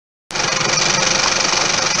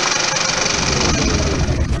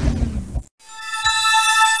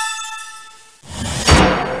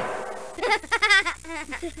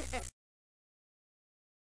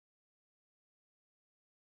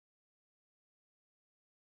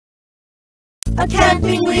A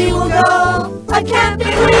camping we will go, a camping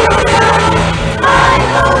we will go.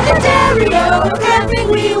 Hi-ho the dairy-o, a camping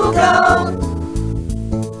we will go.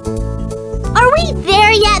 Are we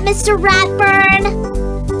there yet, Mr. Ratburn?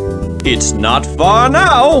 It's not far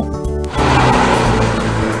now.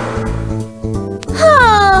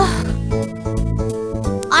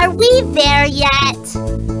 Are we there yet?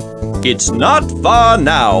 It's not far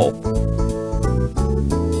now.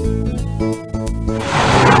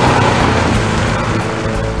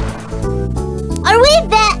 Are we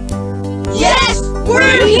there? Yes,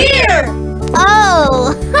 we're here!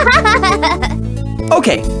 Oh!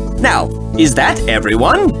 Okay, now, is that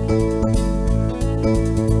everyone?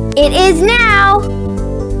 It is now.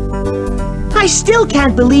 I still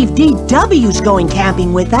can't believe DW's going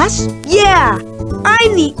camping with us. Yeah,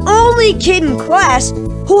 I'm the only kid in class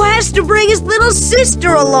who has to bring his little sister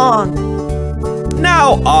along.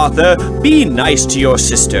 Now, Arthur, be nice to your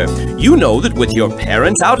sister. You know that with your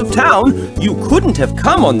parents out of town, you couldn't have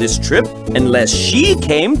come on this trip unless she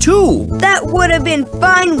came too. That would have been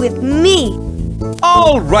fine with me.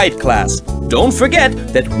 All right, class. Don't forget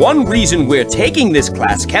that one reason we're taking this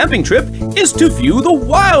class camping trip is to view the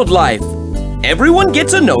wildlife. Everyone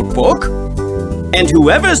gets a notebook, and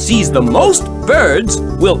whoever sees the most birds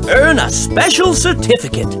will earn a special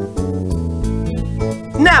certificate.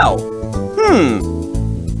 Now,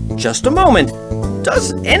 just a moment.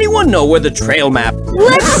 Does anyone know where the trail map...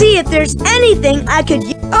 Let's see if there's anything I could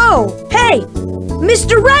use. Oh, hey,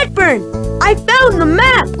 Mr. Ratburn, I found the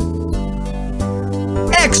map.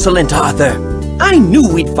 Excellent, Arthur. I knew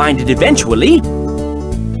we'd find it eventually.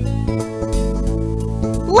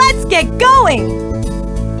 Let's get going.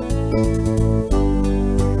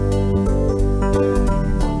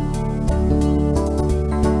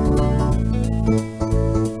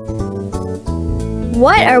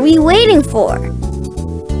 What are we waiting for?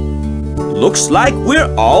 Looks like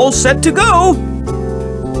we're all set to go.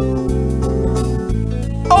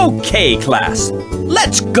 Okay, class.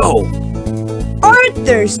 Let's go.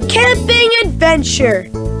 Arthur's Camping Adventure.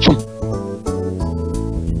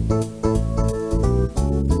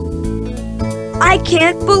 I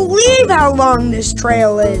can't believe how long this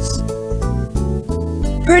trail is.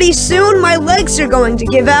 Pretty soon my legs are going to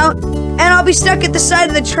give out and I'll be stuck at the side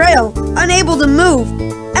of the trail, unable to move,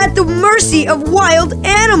 at the mercy of wild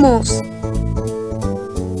animals.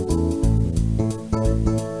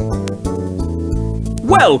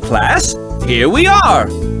 Well, class, here we are.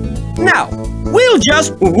 Now, we'll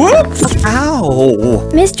just... Whoops!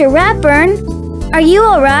 Ow! Mr. Ratburn, are you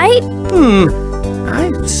all right?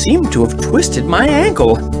 I seem to have twisted my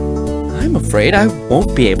ankle. I'm afraid I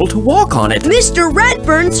won't be able to walk on it. Mr.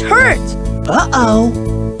 Ratburn's hurt. Uh-oh.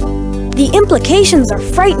 The implications are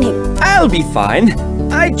frightening. I'll be fine.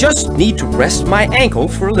 I just need to rest my ankle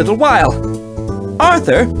for a little while.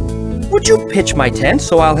 Arthur, would you pitch my tent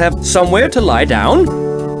so I'll have somewhere to lie down?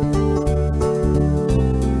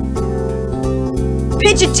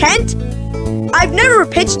 Pitch a tent? I've never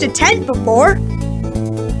pitched a tent before.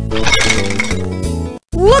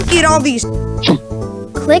 Look at all these.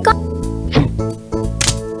 Click on...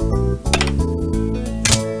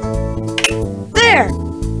 There.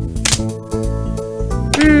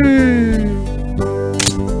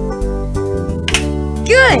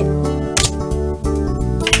 Good.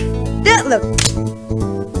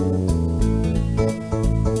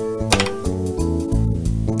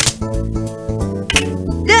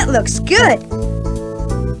 That looks good.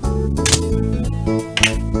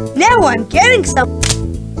 Now I'm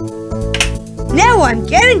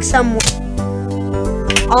getting somewhere.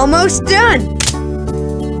 Almost done.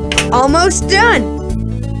 Almost done.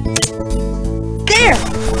 There!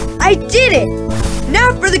 I did it!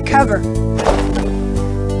 Now for the cover.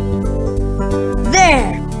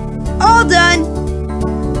 There! All done!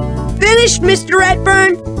 Finished, Mr.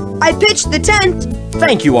 Ratburn. I pitched the tent.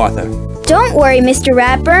 Thank you, Arthur. Don't worry, Mr.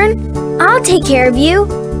 Ratburn. I'll take care of you.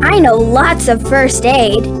 I know lots of first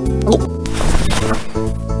aid.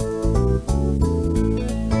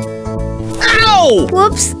 Ow!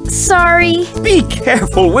 Whoops, sorry. Be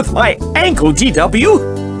careful with my ankle, DW.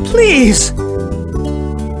 Please.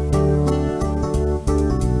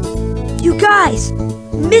 You guys,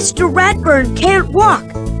 Mr. Ratburn can't walk.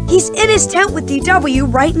 He's in his tent with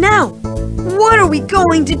DW right now. What are we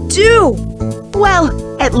going to do? Well,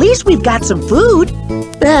 at least we've got some food.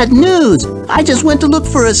 Bad news! I just went to look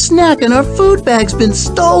for a snack and our food bag's been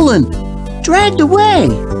stolen. Dragged away.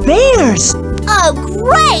 Bears! Oh,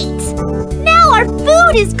 great! Now our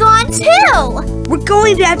food is gone too! We're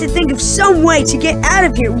going to have to think of some way to get out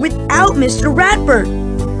of here without Mr.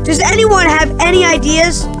 Ratburn. Does anyone have any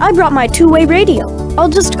ideas? I brought my two-way radio. I'll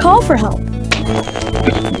just call for help.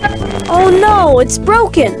 Oh no, it's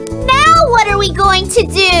broken. Now what are we going to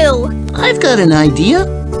do? I've got an idea.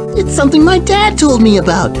 It's something my dad told me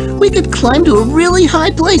about. We could climb to a really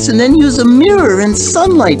high place and then use a mirror and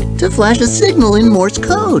sunlight to flash a signal in Morse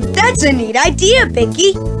code. That's a neat idea,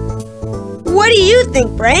 Pinky. What do you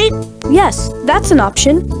think, Brain? Yes, that's an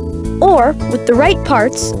option. Or, with the right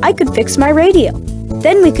parts, I could fix my radio.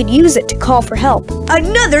 Then we could use it to call for help.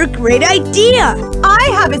 Another great idea! I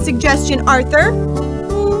have a suggestion, Arthur.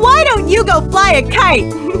 Why don't you go fly a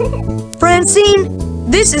kite? Francine,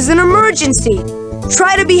 this is an emergency.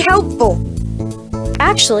 Try to be helpful.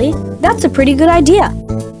 Actually, that's a pretty good idea.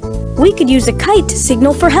 We could use a kite to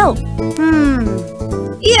signal for help.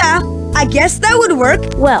 Yeah, I guess that would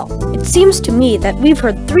work. Well, it seems to me that we've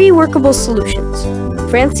heard 3 workable solutions.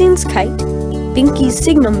 Francine's kite, Pinky's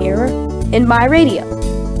signal mirror, and my radio.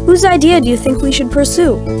 Whose idea do you think we should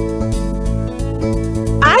pursue?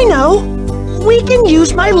 I know. We can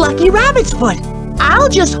use my lucky rabbit's foot. I'll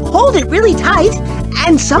just hold it really tight,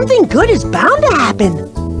 and something good is bound to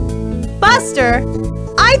happen. Buster,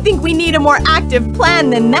 I think we need a more active plan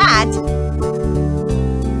than that.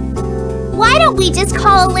 Why don't we just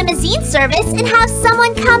call a limousine service and have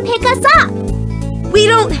someone come pick us up? We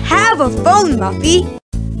don't have a phone, Muffy.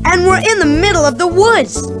 And we're in the middle of the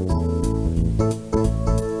woods.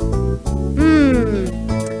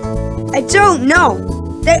 I don't know.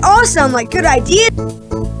 They all sound like good ideas.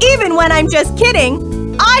 Even when I'm just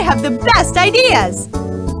kidding, I have the best ideas.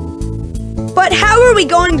 But how are we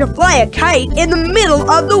going to fly a kite in the middle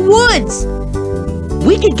of the woods?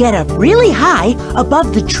 We could get up really high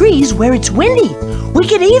above the trees where it's windy. We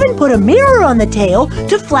could even put a mirror on the tail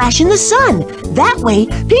to flash in the sun. That way,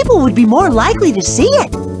 people would be more likely to see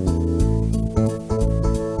it.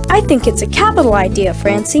 I think it's a capital idea,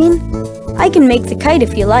 Francine. I can make the kite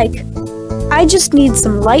if you like. I just need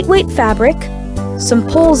some lightweight fabric, some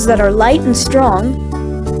poles that are light and strong,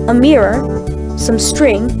 a mirror, some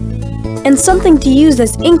string, and something to use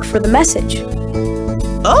as ink for the message.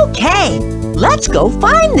 Okay, let's go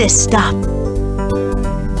find this stuff.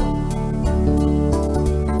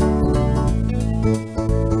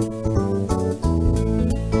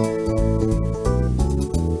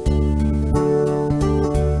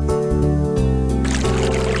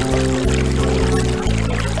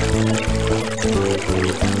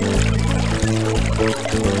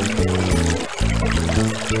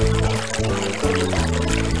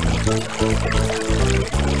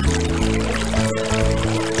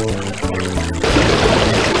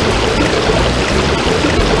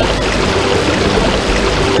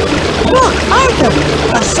 Look, Arthur,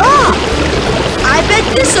 a saw! I bet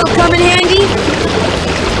this'll come in handy.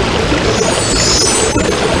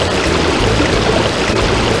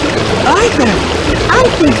 Arthur, I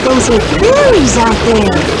think those are fairies out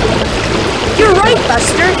there. You're right,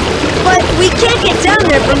 Buster. But we can't get down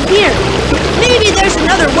there from here. Maybe there's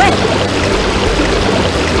another way.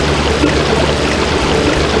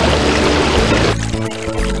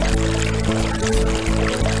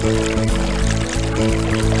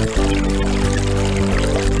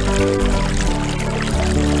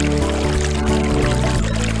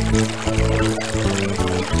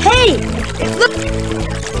 Hey! Look!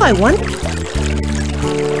 I wonder.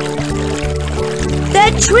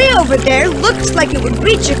 That tree over there looks like it would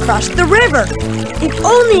reach across the river. If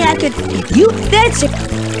only I could... That's it.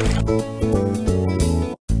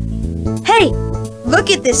 Hey! Look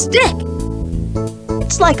at this stick.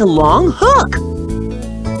 It's like a long hook.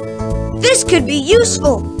 This could be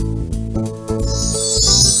useful.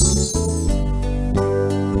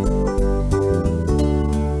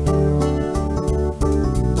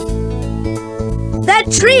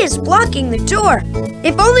 That tree is blocking the door.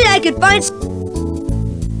 If only I could find...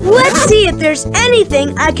 Let's see if there's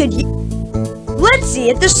anything I could use. Let's see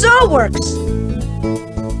if the saw works.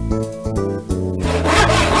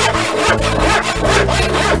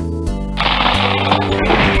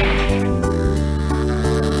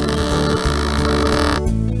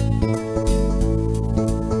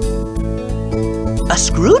 A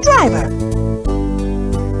screwdriver.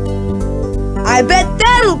 I bet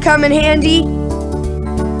that'll come in handy.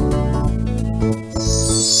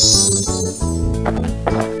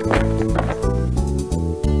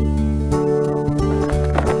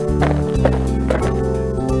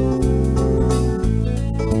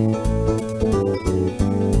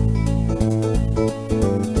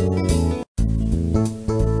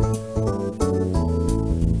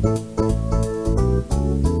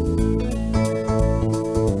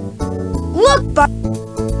 Look,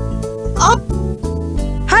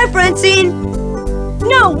 Hi, Francine.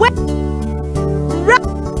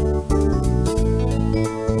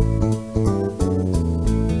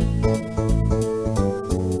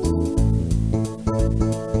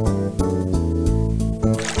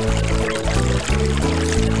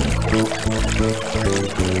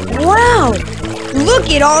 Look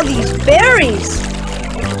at all these berries.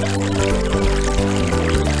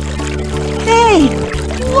 Hey,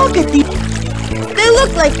 look at these. They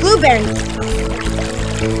look like blueberries.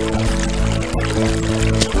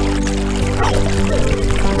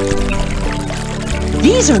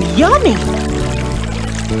 These are yummy.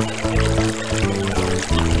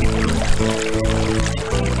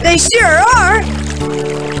 They sure are.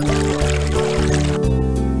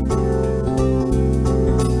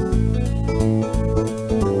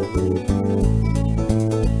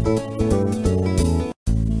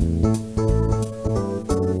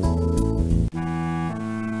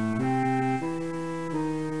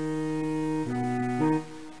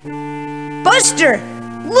 Buster,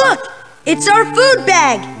 look! It's our food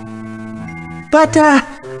bag! But,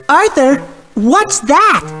 Arthur, what's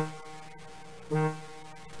that?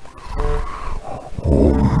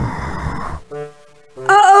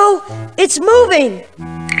 Uh-oh, it's moving!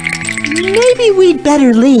 Maybe we'd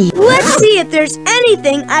better leave. Let's see if there's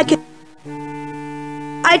anything I can...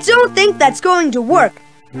 I don't think that's going to work.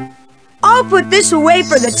 I'll put this away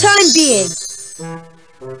for the time being.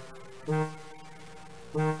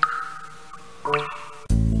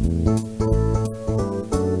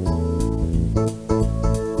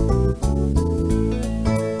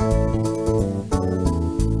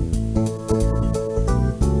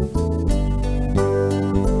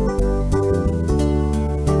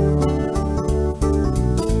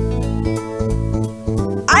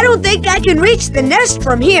 I don't think I can reach the nest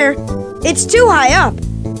from here. It's too high up.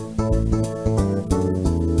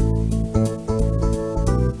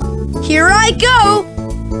 Here I go!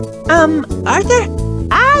 Arthur,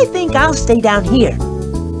 I think I'll stay down here.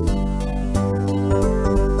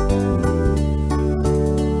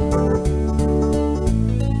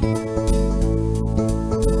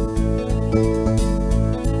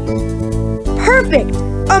 Perfect!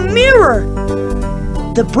 A mirror!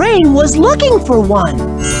 The brain was looking for one.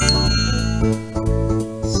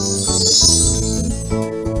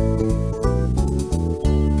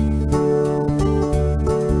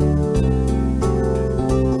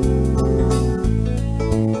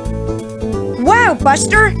 Wow,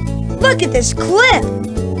 Buster! Look at this cliff!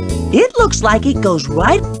 It looks like it goes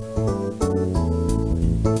right...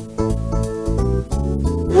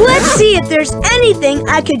 Let's see if there's anything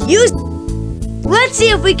I could use. Let's see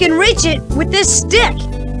if we can reach it with this stick.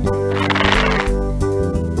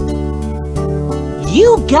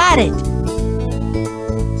 You got it!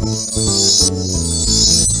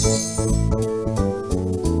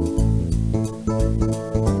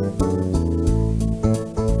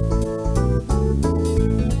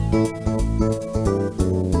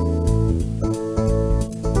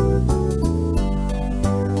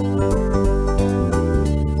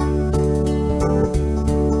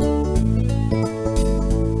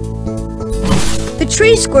 The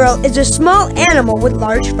tree squirrel is a small animal with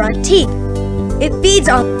large front teeth. It feeds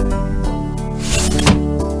on...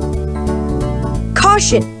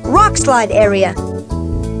 Caution! Rock slide area.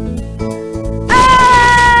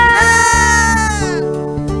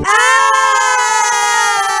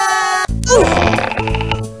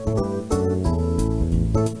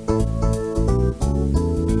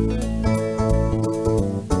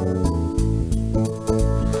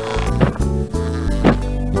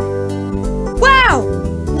 Wow!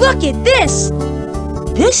 Look at this!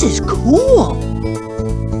 This is cool.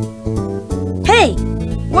 Hey!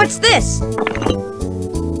 What's this?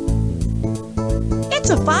 It's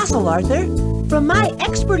a fossil, Arthur. From my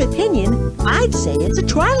expert opinion, I'd say it's a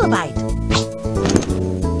trilobite.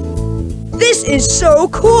 This is so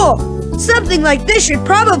cool! Something like this should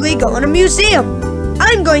probably go in a museum.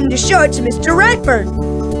 I'm going to show it to Mr. Ratburn.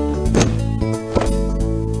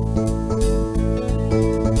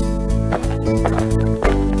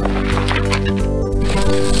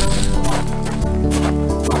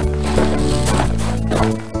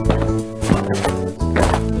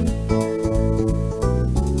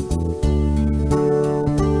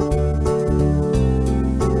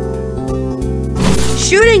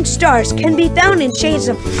 Shooting stars can be found in shades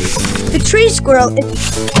of... The tree squirrel is...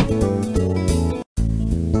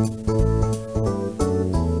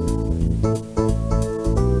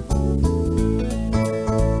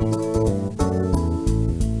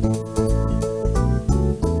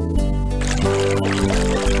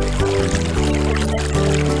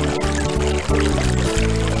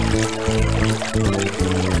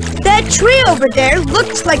 That tree over there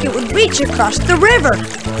looks like it would reach across the river.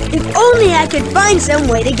 If only I could find some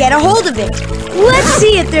way to get a hold of it. Let's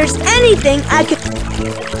see if there's anything I could...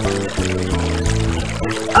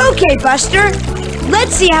 Okay, Buster.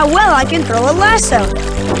 Let's see how well I can throw a lasso.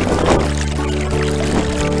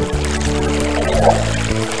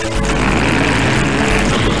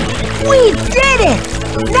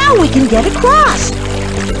 Now we can get across.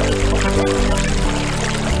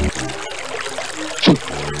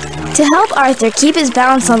 To help Arthur keep his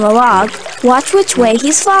balance on the log, watch which way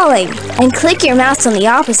he's falling and click your mouse on the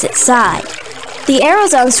opposite side. The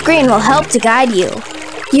arrows on screen will help to guide you.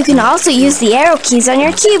 You can also use the arrow keys on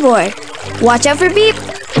your keyboard. Watch out for beep.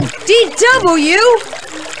 DW!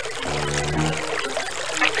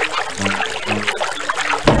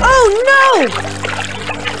 Oh no!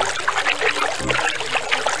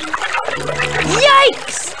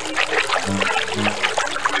 Yikes!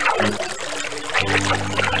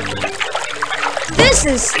 This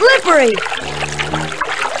is slippery!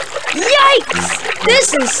 Yikes!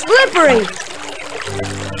 This is slippery!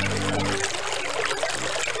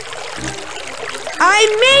 I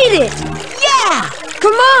made it! Yeah!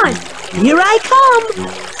 Come on! Here I come!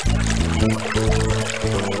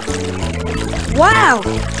 Wow!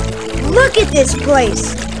 Look at this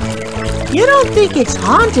place! You don't think it's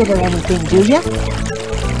haunted or anything, do you?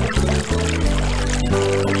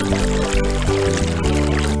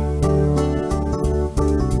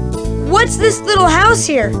 What's this little house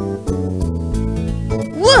here?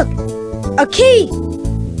 Look! A key!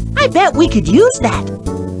 I bet we could use that.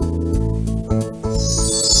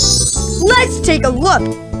 Let's take a look!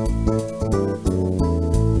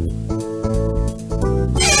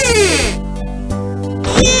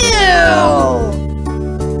 Ew!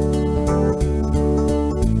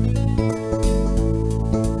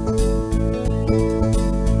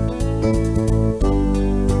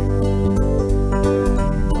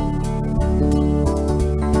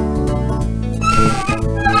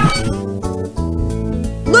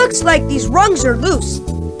 Looks like these rungs are loose.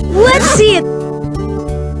 Let's see if...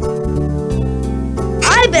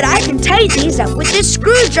 I bet I can tighten these up with this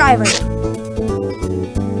screwdriver.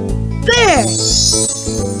 There!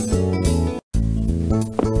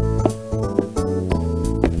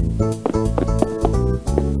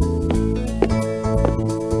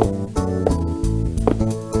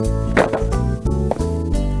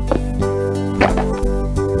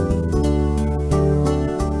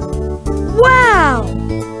 Wow!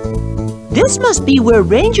 This must be where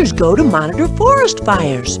rangers go to monitor forest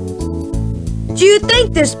fires. Do you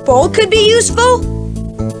think this bowl could be useful?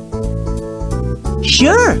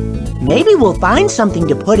 Sure. Maybe we'll find something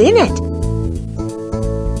to put in it.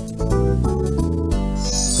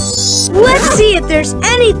 Let's see if there's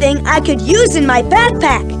anything I could use in my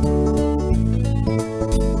backpack.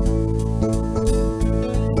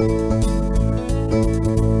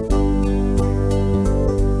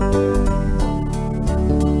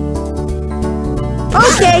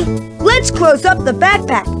 Okay, let's close up the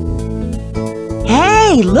backpack.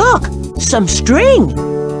 Hey, look! Some string!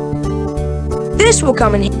 This will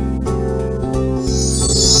come in handy.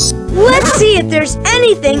 Let's see if there's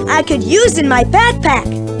anything I could use in my backpack.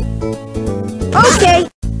 Okay,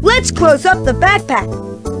 let's close up the backpack.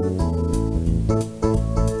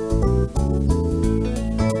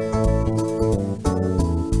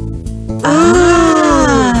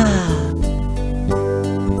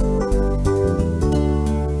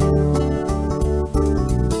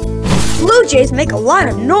 Blue jays make a lot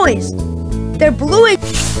of noise. They're blowing.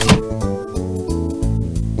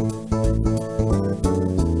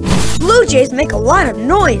 Blue jays make a lot of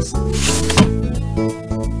noise.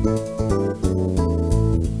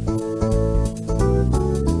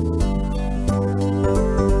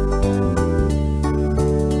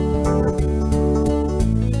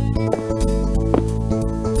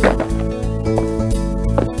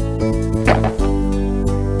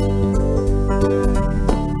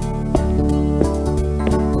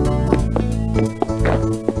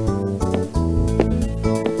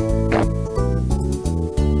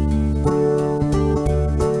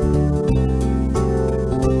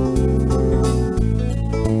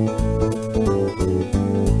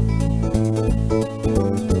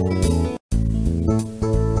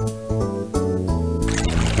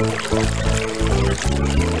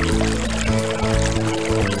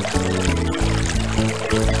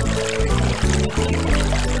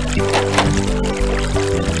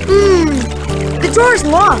 The door's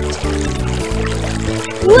locked.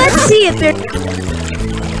 Let's see if there...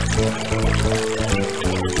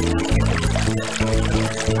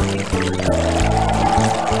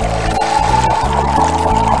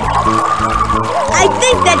 I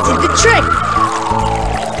think that did the trick.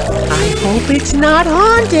 I hope it's not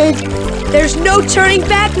haunted. There's no turning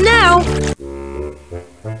back now.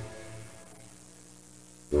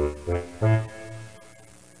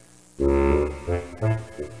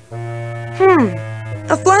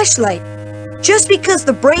 A flashlight. Just because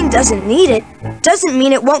the brain doesn't need it, doesn't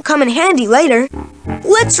mean it won't come in handy later.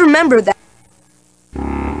 Let's remember that.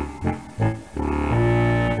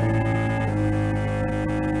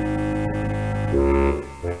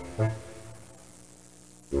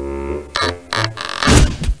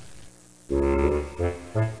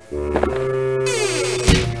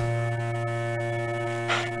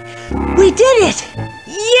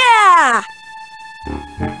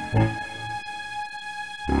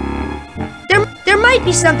 might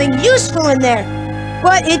be something useful in there.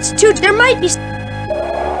 But it's too... There might be...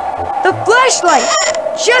 The flashlight!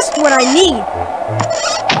 Just what I need.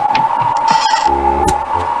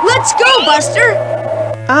 Let's go, Buster!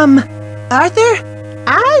 Arthur?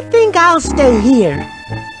 I think I'll stay here.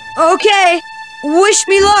 Okay. Wish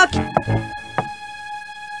me luck.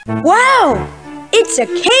 Wow! It's a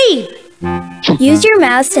cave! Use your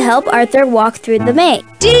mouse to help Arthur walk through the maze.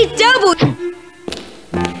 D-double...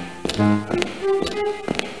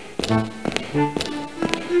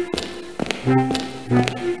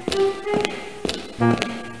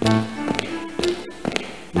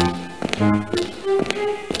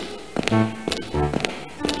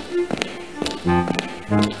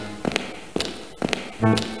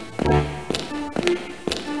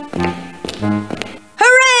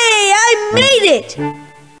 Hooray! I made it!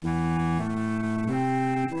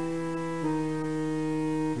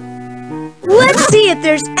 Let's see if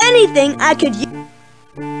there's anything I could use.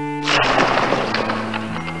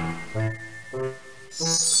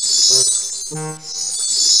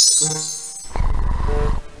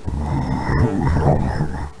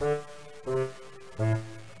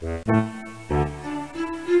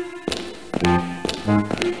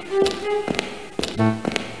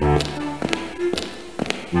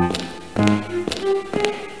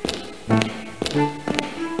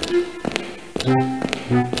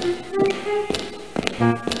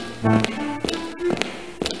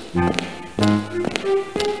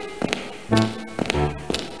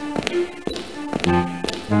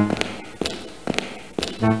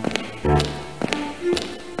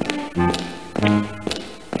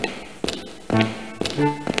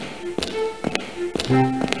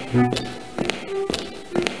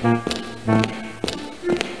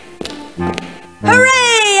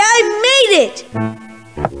 Hooray! I made it!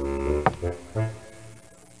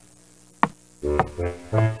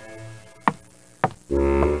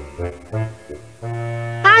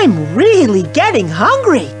 I'm really getting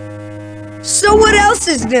hungry. So what else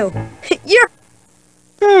is new? You're...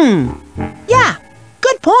 Yeah,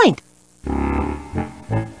 good point.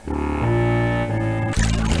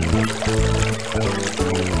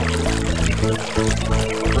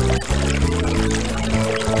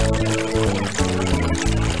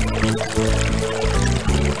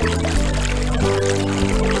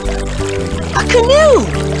 A canoe!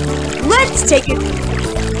 Let's take it.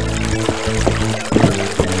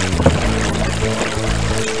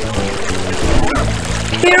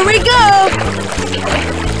 Here we go!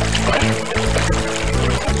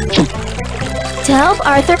 To help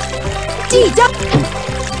Arthur, D-double...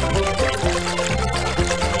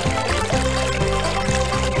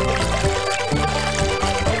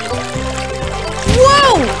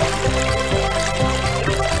 Whoa!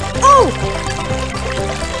 Oh!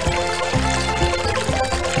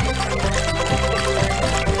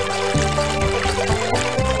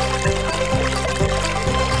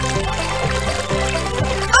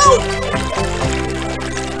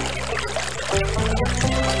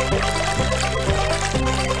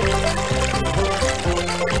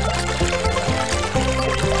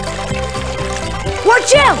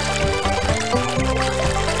 Watch out!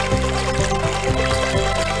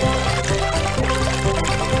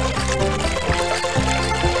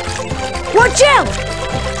 Watch out!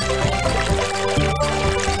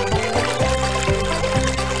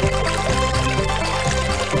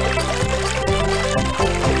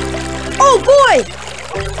 Oh boy!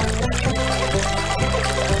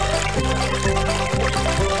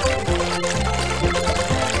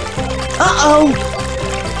 Uh-oh!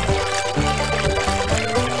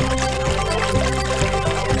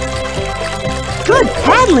 Good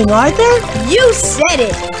paddling, Arthur! You said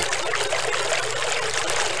it!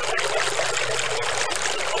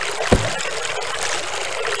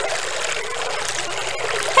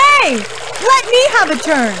 Hey! Let me have a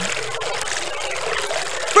turn!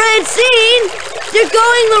 Francine! You're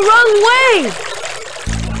going the wrong way!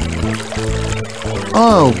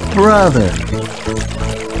 Oh, brother.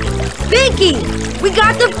 Pinky! We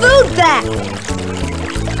got the food back!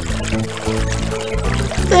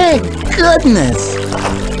 Thank goodness.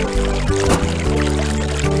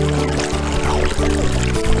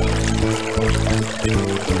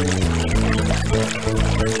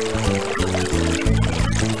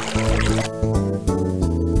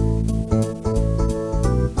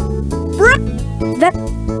 that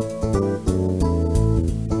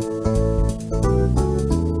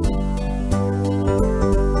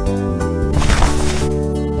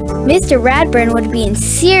Mr. Ratburn would be in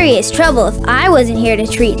serious trouble if I wasn't here to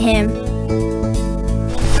treat him.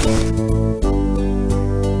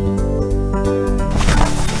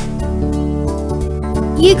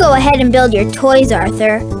 You go ahead and build your toys,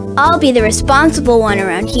 Arthur. I'll be the responsible one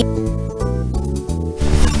around here.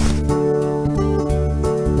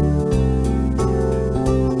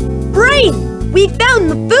 Brain! We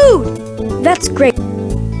found the food! That's great.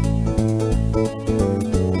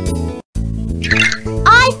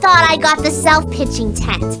 I thought I got the self-pitching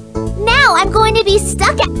tent. Now I'm going to be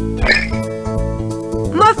stuck at...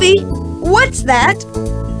 Muffy, what's that?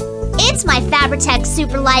 It's my Fabri-Tech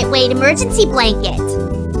super lightweight emergency blanket.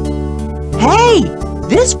 Hey,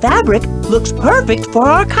 this fabric looks perfect for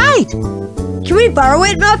our kite. Can we borrow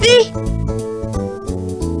it, Muffy?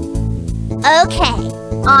 Okay,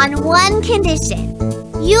 on one condition.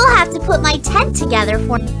 You'll have to put my tent together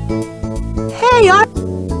for... Hey,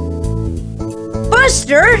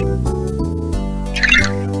 Buster!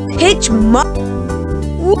 Pitch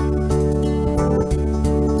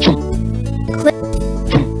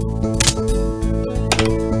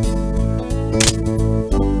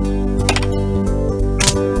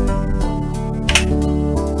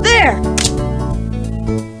There!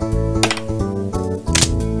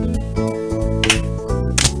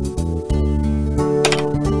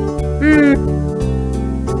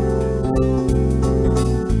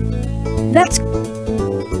 That's... But...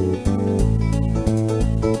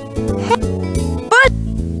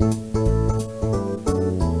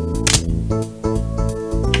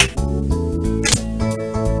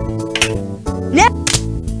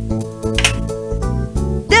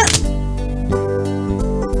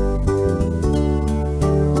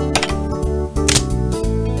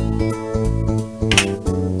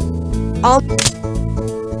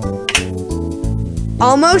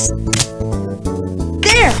 Almost.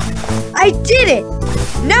 There! I did it!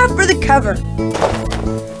 Now for the cover.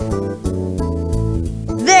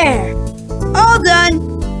 There! All done!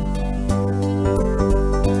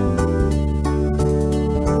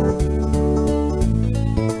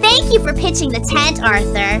 Thank you for pitching the tent,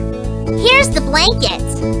 Arthur. Here's the blanket.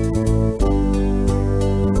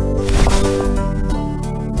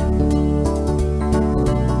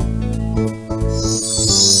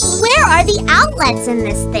 Where are the outlets in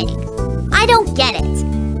this thing? I don't get it.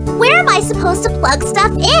 Where am I supposed to plug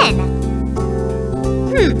stuff in?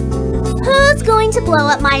 Who's going to blow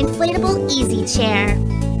up my inflatable easy chair?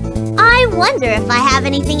 I wonder if I have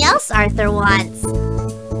anything else Arthur wants.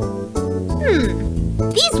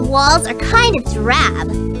 These walls are kind of drab.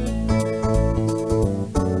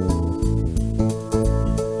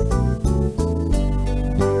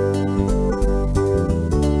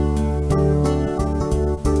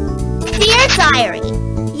 Dear Diary,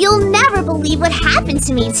 you'll never believe what happened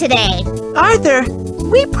to me today. Arthur,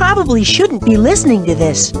 we probably shouldn't be listening to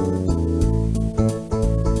this.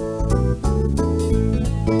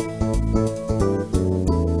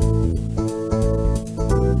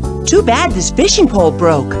 Too bad this fishing pole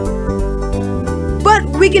broke. But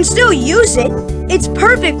we can still use it. It's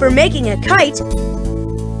perfect for making a kite.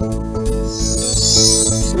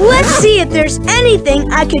 Let's see if there's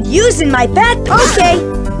anything I could use in my backpack. Okay,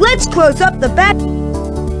 let's close up the back.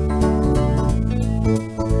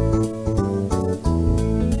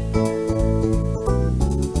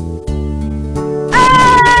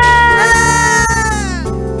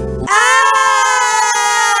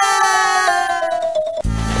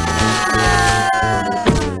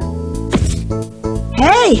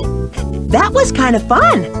 Hey, that was kind of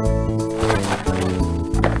fun.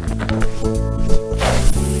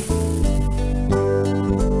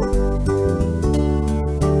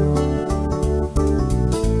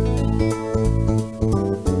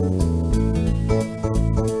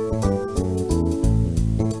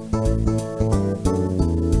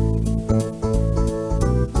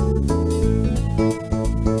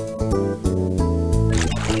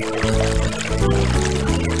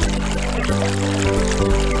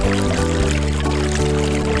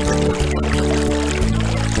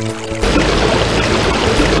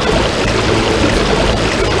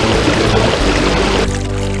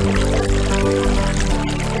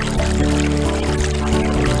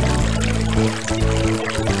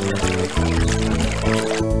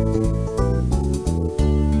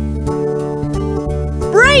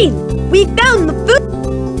 We found the food!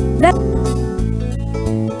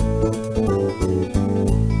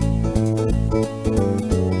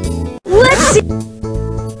 Let's see!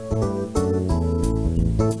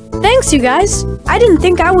 Thanks, you guys. I didn't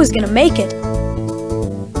think I was gonna make it.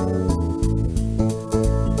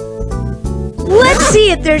 Let's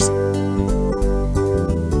see if there's...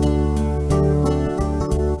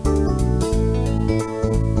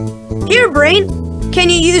 Here, Brain. Can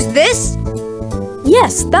you use this?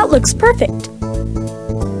 Yes, that looks perfect.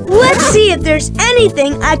 Let's see if there's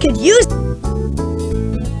anything I could use.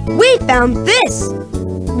 We found this!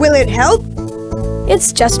 Will it help?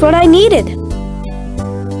 It's just what I needed.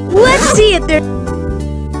 Let's see if there...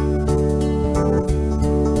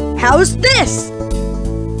 How's this?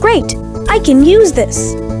 Great, I can use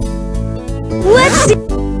this. Let's see...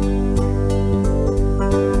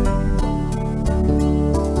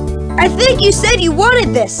 I think you said you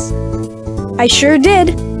wanted this. I sure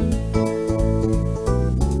did.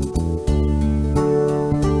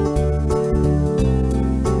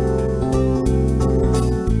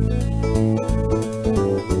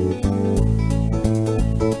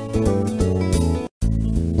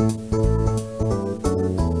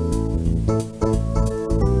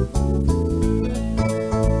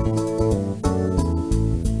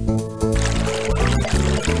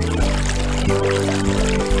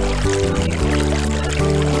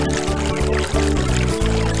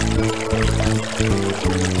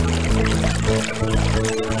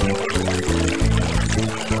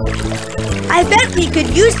 I bet we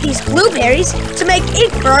could use these blueberries to make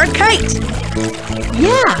ink for our kite.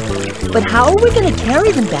 Yeah, but how are we going to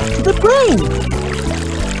carry them back to the brain?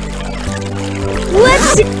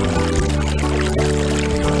 Let's see.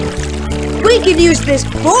 We can use this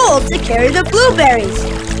bowl to carry the blueberries.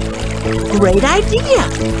 Great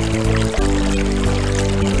idea.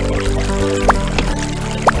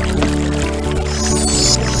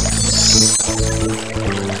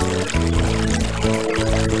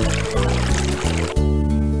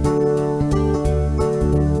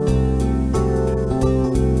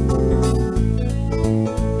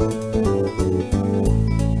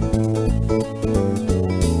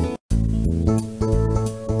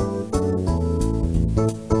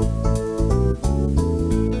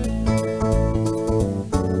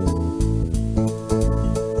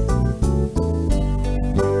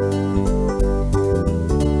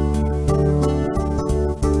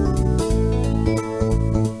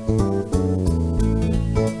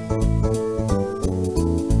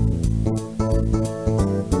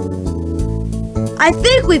 I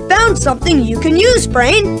think we found something you can use,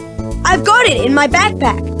 Brain. I've got it in my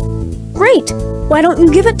backpack. Great, why don't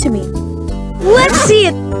you give it to me? Let's see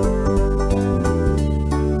it.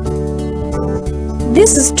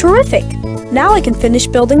 This is terrific. Now I can finish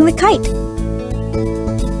building the kite.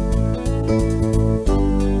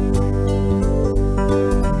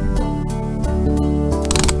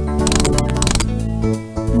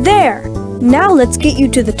 There! Now let's get you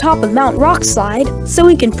to the top of Mount Rockslide so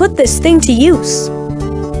we can put this thing to use.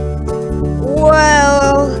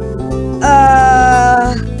 Well,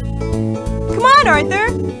 Come on, Arthur.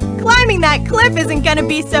 Climbing that cliff isn't gonna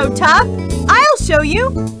be so tough. I'll show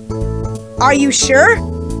you. Are you sure?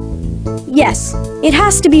 Yes, it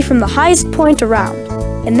has to be from the highest point around,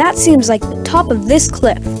 and that seems like the top of this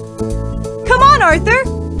cliff. Come on, Arthur.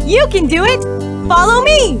 You can do it. Follow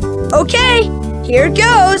me. Okay, here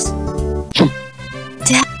goes.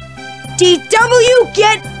 DW,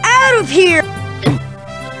 get out of here!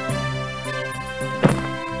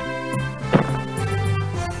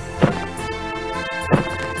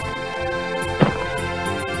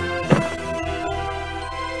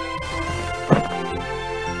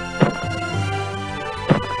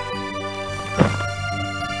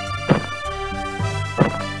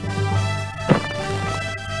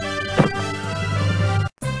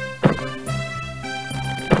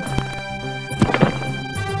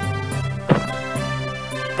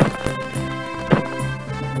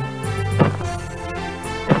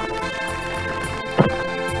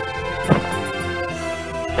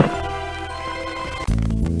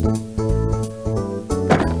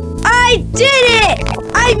 I did it!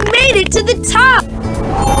 I made it to the top!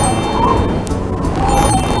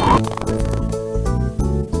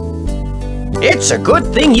 It's a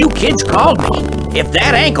good thing you kids called me. If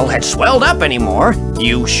that ankle had swelled up anymore,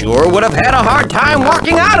 you sure would have had a hard time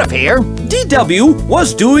walking out of here. DW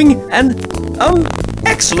was doing an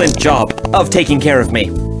excellent job of taking care of me.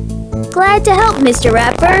 Glad to help, Mr.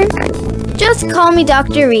 Ratburn. Just call me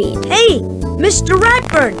Dr. Reed. Hey, Mr.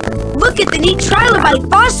 Ratburn, look at the neat trilobite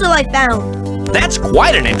fossil I found. That's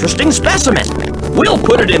quite an interesting specimen. We'll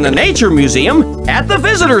put it in the Nature Museum at the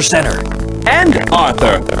Visitor Center. And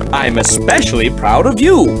Arthur, I'm especially proud of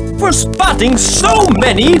you for spotting so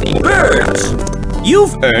many birds.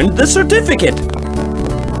 You've earned the certificate.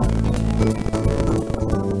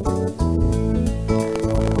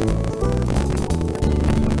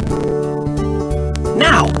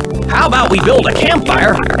 Now, how about we build a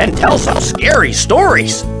campfire and tell some scary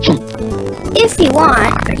stories? If you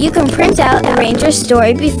want, you can print out the ranger's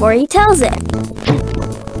story before he tells it.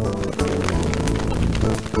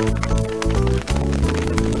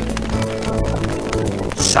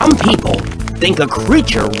 Some people think a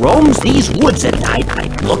creature roams these woods at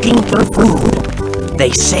night looking for food.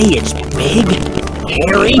 They say it's big,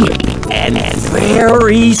 hairy, and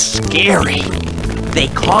very scary. They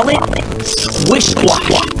call it squish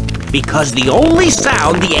squash because the only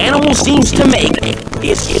sound the animal seems to make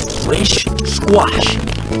is squish squash.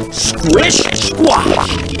 Squish squash.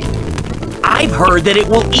 I've heard that it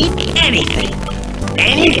will eat anything.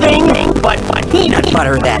 Anything but peanut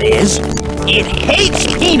butter, that is. It hates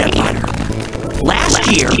peanut butter.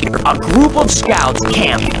 Last year, a group of scouts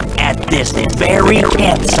camped at this very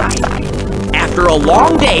campsite. After a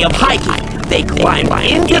long day of hiking, they climbed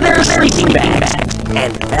into their sleeping bags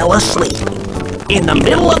and fell asleep. In the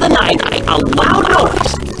middle of the night, a loud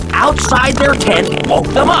noise outside their tent woke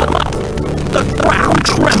them up. The ground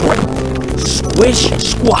trembled. Squish,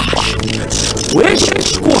 squash. Squish,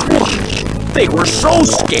 squash. They were so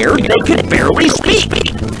scared they could barely speak.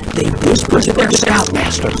 They whispered to their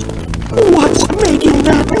scoutmasters, "What's making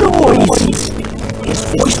that noise?" His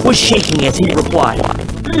voice was shaking as he replied,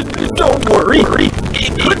 "Don't worry,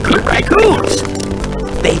 it could be raccoons."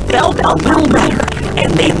 They felt a little better,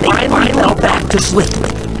 and they finally fell back to sleep.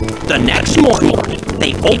 The next morning,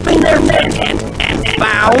 they opened their tent and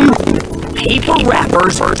found paper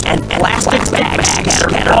wrappers and plastic bags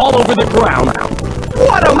scattered all over the ground.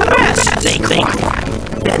 "What a mess!" they cried.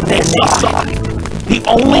 And then they saw the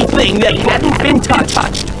only thing that hadn't been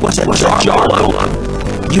touched was a jar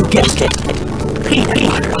of, you guessed it,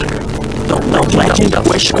 peanut butter. The legend of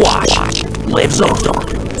Squish Squash lives on.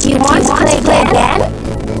 Do you want to play again?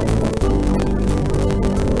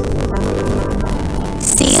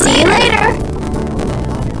 See you later.